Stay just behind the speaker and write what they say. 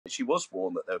she was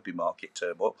warned that there would be market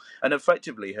turmoil, and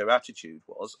effectively her attitude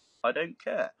was, I don't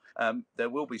care. There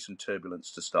will be some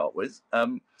turbulence to start with.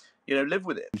 Live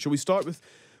with it. Shall we start with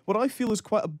what I feel is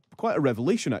quite a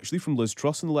revelation, actually, from Liz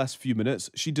Truss in the last few minutes?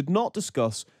 She did not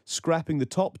discuss scrapping the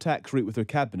top tax rate with her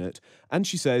cabinet, and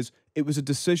she says it was a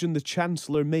decision the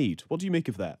Chancellor made. What do you make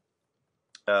of that?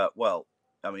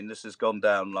 This has gone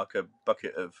down like a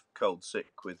bucket of cold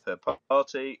sick with her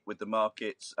party, with the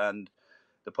markets, and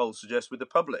the polls suggest with the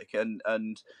public.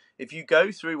 And if you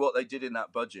go through what they did in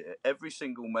that budget, every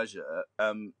single measure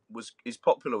is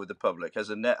popular with the public, has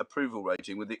a net approval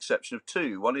rating, with the exception of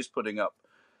two. One is putting up,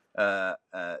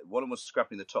 one was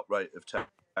scrapping the top rate of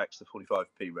tax, the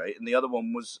 45p rate, and the other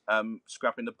one was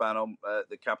scrapping the ban on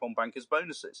the cap on bankers'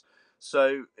 bonuses.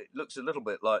 So it looks a little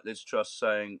bit like Liz Truss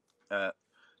saying,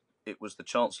 it was the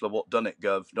Chancellor what done it,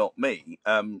 Gov, not me.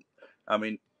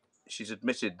 She's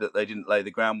admitted that they didn't lay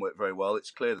the groundwork very well. It's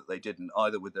clear that they didn't,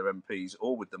 either with their MPs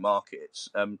or with the markets.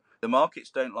 The markets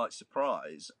don't like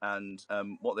surprise, and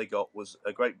what they got was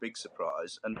a great big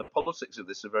surprise. And the politics of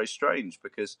this are very strange,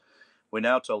 because we're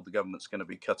now told the government's going to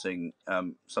be cutting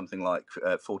something like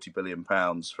 £40 billion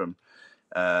from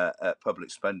public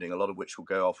spending, a lot of which will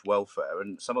go off welfare,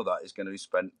 and some of that is going to be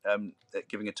spent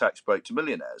giving a tax break to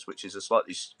millionaires, which is a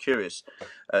slightly curious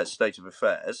state of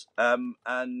affairs.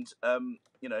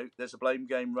 There's a blame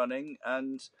game running,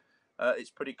 and it's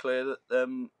pretty clear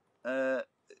that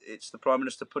it's the Prime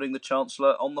Minister putting the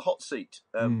Chancellor on the hot seat,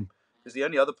 because the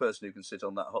only other person who can sit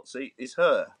on that hot seat is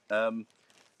her.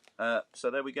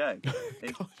 So there we go.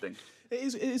 Interesting.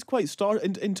 It is quite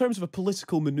startling in terms of a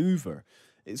political manoeuvre.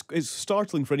 It's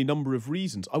startling for any number of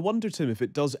reasons. I wonder, Tim, if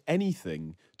it does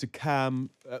anything to calm,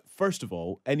 first of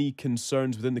all, any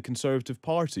concerns within the Conservative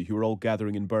Party, who are all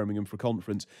gathering in Birmingham for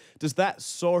conference. Does that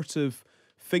sort of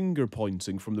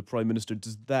finger-pointing from the Prime Minister,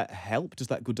 does that help? Does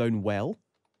that go down well?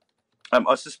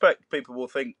 I suspect people will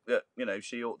think that,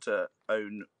 she ought to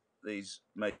own these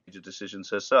major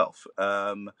decisions herself.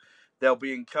 They'll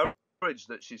be encouraged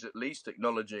that she's at least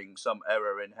acknowledging some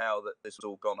error in how that this has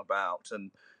all gone about, and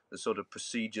the sort of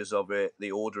procedures of it,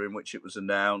 the order in which it was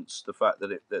announced, the fact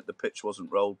that the pitch wasn't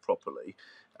rolled properly.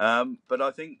 But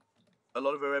I think a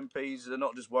lot of her MPs are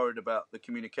not just worried about the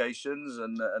communications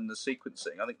and the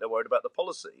sequencing. I think they're worried about the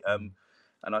policy.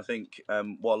 And I think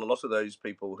while a lot of those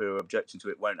people who are objecting to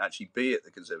it won't actually be at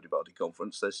the Conservative Party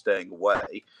conference, they're staying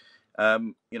away.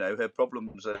 Her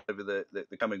problems over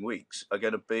the coming weeks are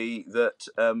going to be that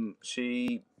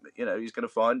she, is going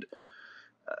to find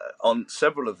on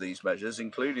several of these measures,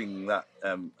 including that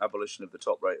abolition of the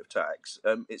top rate of tax,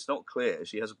 it's not clear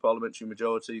she has a parliamentary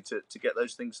majority to get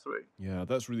those things through. Yeah,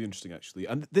 that's really interesting, actually.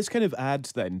 And this kind of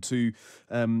adds then to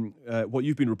what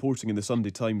you've been reporting in the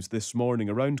Sunday Times this morning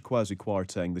around Kwasi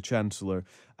Kwarteng, the Chancellor,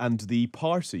 and the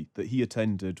party that he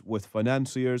attended with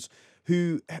financiers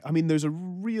who, there's a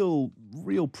real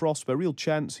prospect, real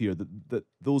chance here that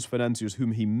those financiers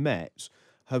whom he met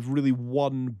have really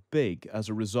won big as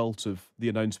a result of the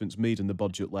announcements made in the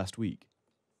budget last week.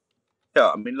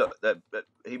 Yeah, look,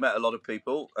 he met a lot of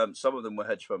people. Some of them were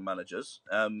hedge fund managers,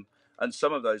 and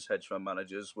some of those hedge fund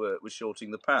managers were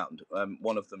shorting the pound.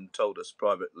 One of them told us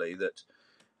privately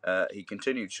that he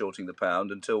continued shorting the pound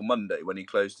until Monday, when he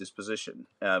closed his position.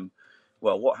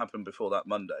 Well, what happened before that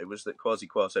Monday was that Kwasi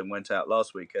Kwarteng went out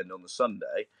last weekend on the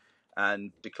Sunday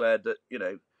and declared that,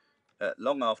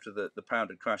 long after the pound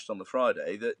had crashed on the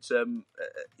Friday, that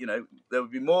there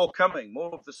would be more coming,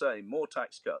 more of the same, more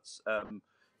tax cuts.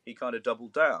 He kind of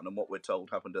doubled down, and what we're told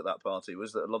happened at that party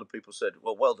was that a lot of people said,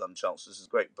 well done, Chancellor, this is a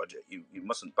great budget. You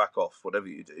mustn't back off whatever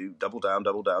you do. Double down,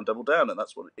 double down, double down, and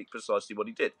that's precisely what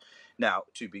he did. Now,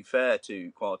 to be fair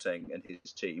to Kwarteng and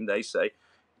his team, they say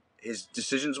his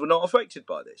decisions were not affected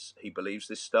by this. He believes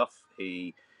this stuff.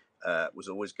 He was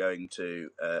always going to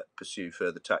pursue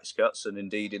further tax cuts. And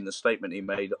indeed, in the statement he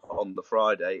made on the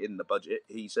Friday in the budget,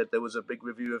 he said there was a big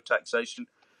review of taxation,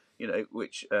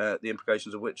 which the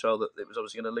implications of which are that it was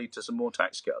obviously going to lead to some more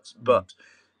tax cuts. But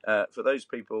for those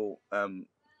people,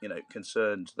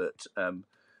 concerned that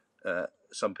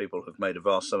some people have made a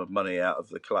vast sum of money out of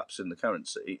the collapse in the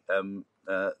currency,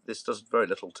 this does very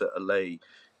little to allay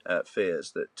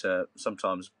fears that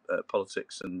sometimes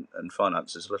politics and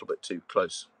finance is a little bit too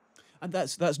close. And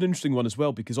that's an interesting one as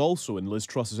well, because also in Liz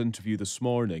Truss's interview this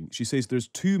morning, she says there's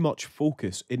too much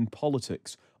focus in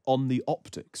politics on the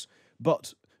optics.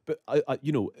 But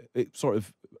it's sort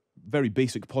of very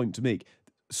basic point to make.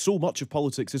 So much of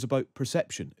politics is about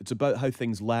perception. It's about how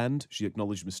things land. She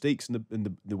acknowledged mistakes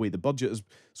in the way the budget is,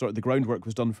 sort of the groundwork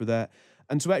was done for that.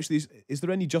 And so actually, is there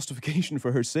any justification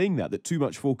for her saying that too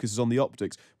much focus is on the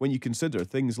optics when you consider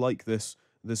things like this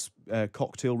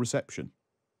cocktail reception?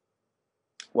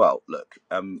 Well, look,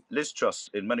 Liz Truss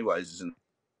in many ways is an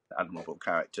admirable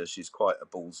character. She's quite a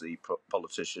ballsy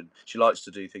politician. She likes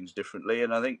to do things differently,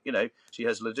 and I think she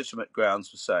has legitimate grounds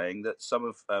for saying that some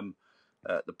of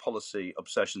the policy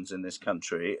obsessions in this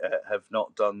country have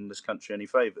not done this country any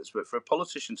favours. But for a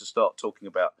politician to start talking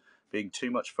about being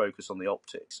too much focus on the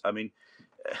optics, I mean,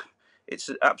 it's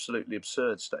an absolutely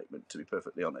absurd statement, to be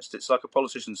perfectly honest. It's like a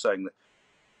politician saying that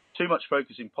too much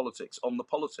focus in politics on the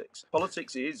politics.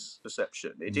 Politics is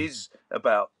perception. It is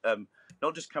about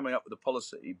not just coming up with a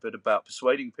policy, but about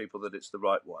persuading people that it's the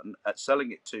right one, at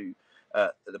selling it to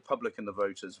the public and the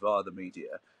voters via the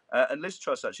media. And Liz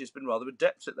Truss actually has been rather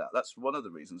adept at that. That's one of the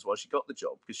reasons why she got the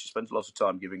job, because she spent a lot of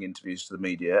time giving interviews to the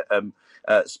media,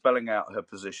 spelling out her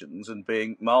positions and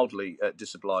being mildly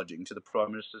disobliging to the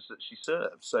prime ministers that she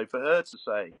served. So for her to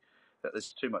say that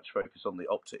there's too much focus on the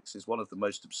optics is one of the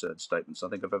most absurd statements I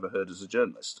think I've ever heard as a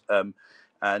journalist.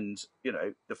 And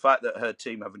the fact that her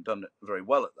team haven't done very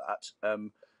well at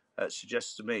that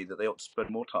suggests to me that they ought to spend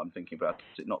more time thinking about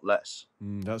it, not less.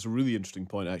 That's a really interesting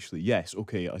point, actually. Yes,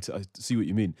 okay, I see what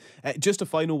you mean. Just a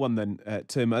final one then,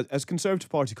 Tim. As Conservative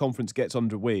Party conference gets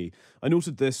underway, I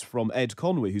noted this from Ed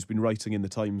Conway, who's been writing in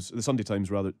the Sunday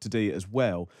Times rather, today as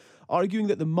well, arguing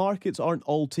that the markets aren't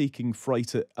all taking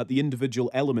fright at the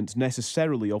individual elements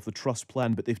necessarily of the Truss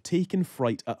plan, but they've taken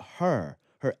fright at her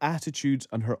attitudes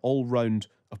and her all-round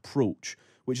approach,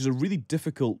 which is a really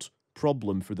difficult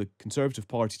problem for the Conservative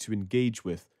Party to engage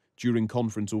with during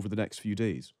conference over the next few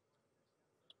days.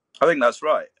 I think that's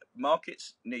right.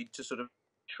 Markets need to sort of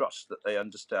trust that they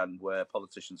understand where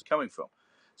politicians are coming from.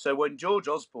 So when George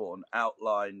Osborne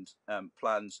outlined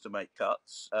plans to make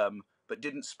cuts, but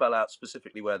didn't spell out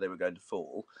specifically where they were going to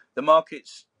fall, the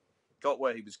markets got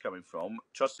where he was coming from,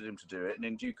 trusted him to do it, and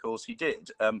in due course he did.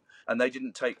 And they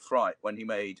didn't take fright when he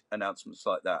made announcements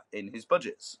like that in his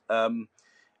budgets.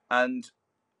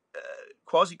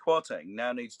 Kwasi Kwarteng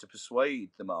now needs to persuade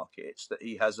the markets that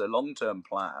he has a long-term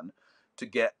plan to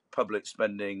get public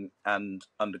spending and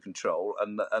under control,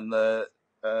 and the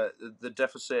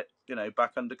deficit,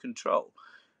 back under control.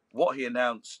 What he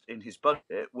announced in his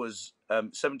budget was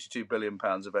 £72 billion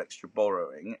of extra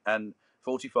borrowing and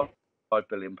 £45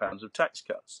 billion of tax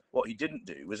cuts. What he didn't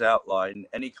do was outline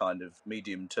any kind of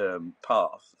medium-term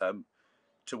path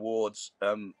towards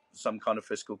some kind of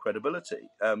fiscal credibility.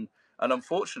 And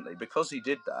unfortunately, because he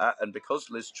did that, and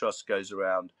because Liz Truss goes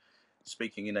around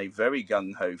speaking in a very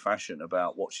gung-ho fashion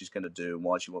about what she's going to do and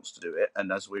why she wants to do it,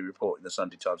 and as we report in the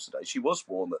Sunday Times today, she was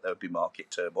warned that there would be market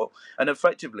turmoil, and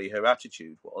effectively her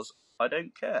attitude was, I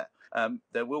don't care.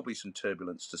 There will be some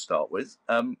turbulence to start with.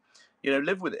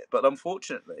 Live with it. But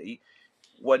unfortunately,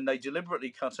 when they deliberately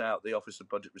cut out the Office of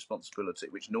Budget Responsibility,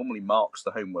 which normally marks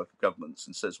the homework of governments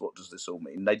and says, what does this all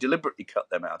mean? They deliberately cut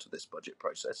them out of this budget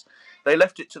process. They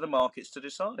left it to the markets to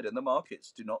decide, and the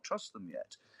markets do not trust them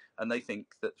yet. And they think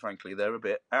that, frankly, they're a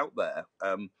bit out there.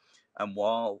 And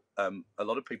while a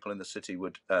lot of people in the city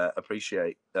would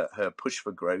appreciate her push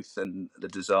for growth and the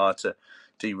desire to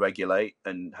deregulate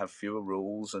and have fewer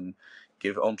rules and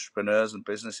give entrepreneurs and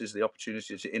businesses the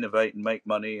opportunity to innovate and make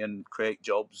money and create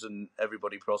jobs, and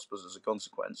everybody prospers as a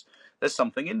consequence, there's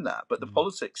something in that. But the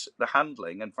politics, the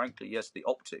handling, and frankly, yes, the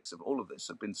optics of all of this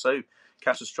have been so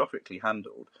catastrophically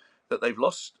handled that they've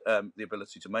lost the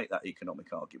ability to make that economic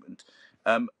argument.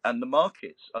 And the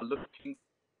markets are looking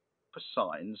for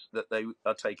signs that they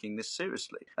are taking this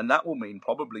seriously. And that will mean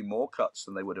probably more cuts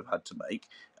than they would have had to make,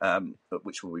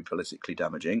 which will be politically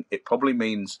damaging. It probably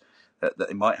means that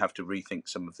they might have to rethink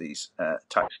some of these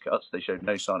tax cuts. They showed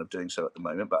no sign of doing so at the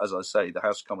moment. But as I say, the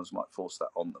House of Commons might force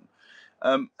that on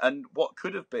them. And what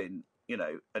could have been,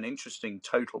 an interesting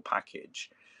total package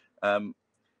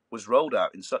was rolled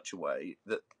out in such a way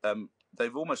that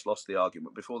they've almost lost the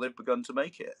argument before they've begun to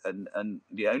make it. And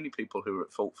the only people who are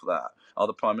at fault for that are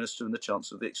the Prime Minister and the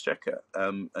Chancellor of the Exchequer.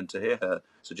 And to hear her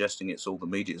suggesting it's all the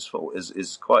media's fault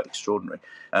is quite extraordinary.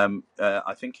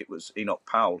 I think it was Enoch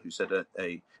Powell who said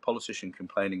a politician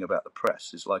complaining about the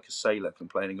press is like a sailor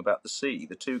complaining about the sea.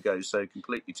 The two go so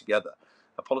completely together.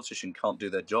 A politician can't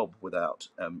do their job without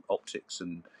optics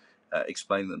and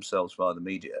explaining themselves via the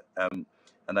media.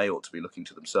 And they ought to be looking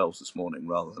to themselves this morning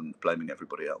rather than blaming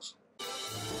everybody else.